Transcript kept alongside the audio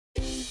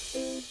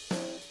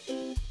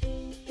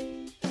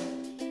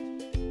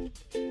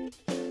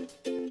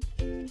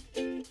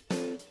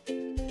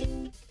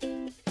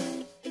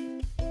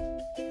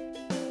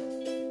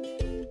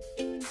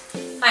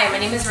Hi, my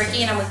name is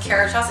Ricky and I'm with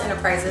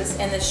Carriage-house-Enterprises.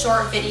 In this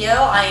short video,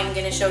 I am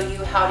going to show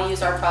you how to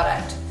use our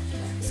product.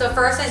 So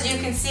first, as you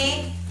can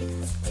see,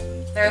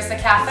 there's the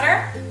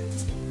catheter.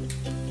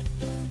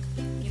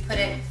 You put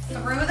it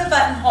through the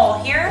buttonhole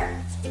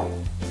here,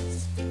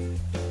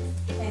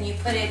 and you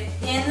put it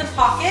in the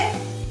pocket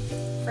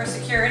for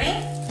security.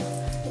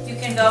 You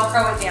can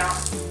Velcro it down.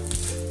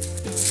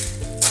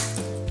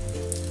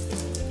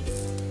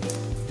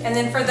 And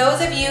then for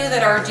those of you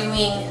that are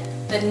doing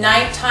the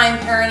nighttime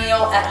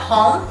perinatal at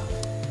home,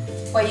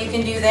 what you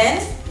can do then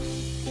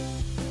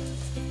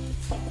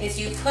is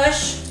you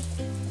push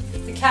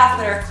the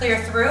catheter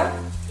clear through.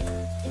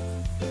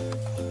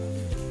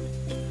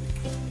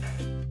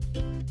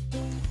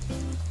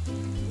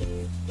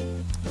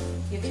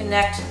 You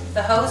connect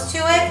the hose to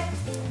it,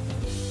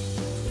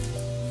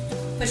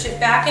 push it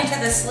back into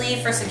the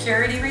sleeve for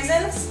security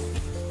reasons.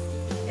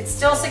 It's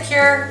still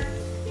secure,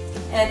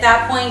 and at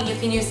that point you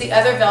can use the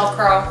other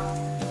Velcro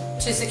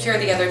to secure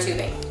the other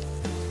tubing.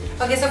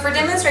 Okay, so for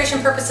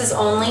demonstration purposes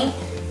only,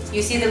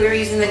 you see that we were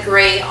using the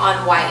gray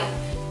on white.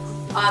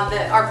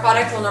 Our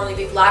product will normally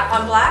be black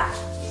on black,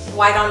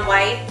 white on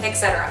white,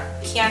 etc.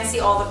 You can see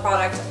all the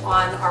product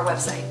on our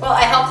website. Well,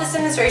 I hope this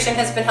demonstration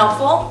has been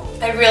helpful.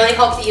 I really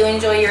hope that you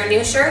enjoy your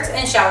new shirts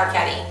and shower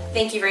caddy.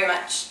 Thank you very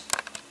much.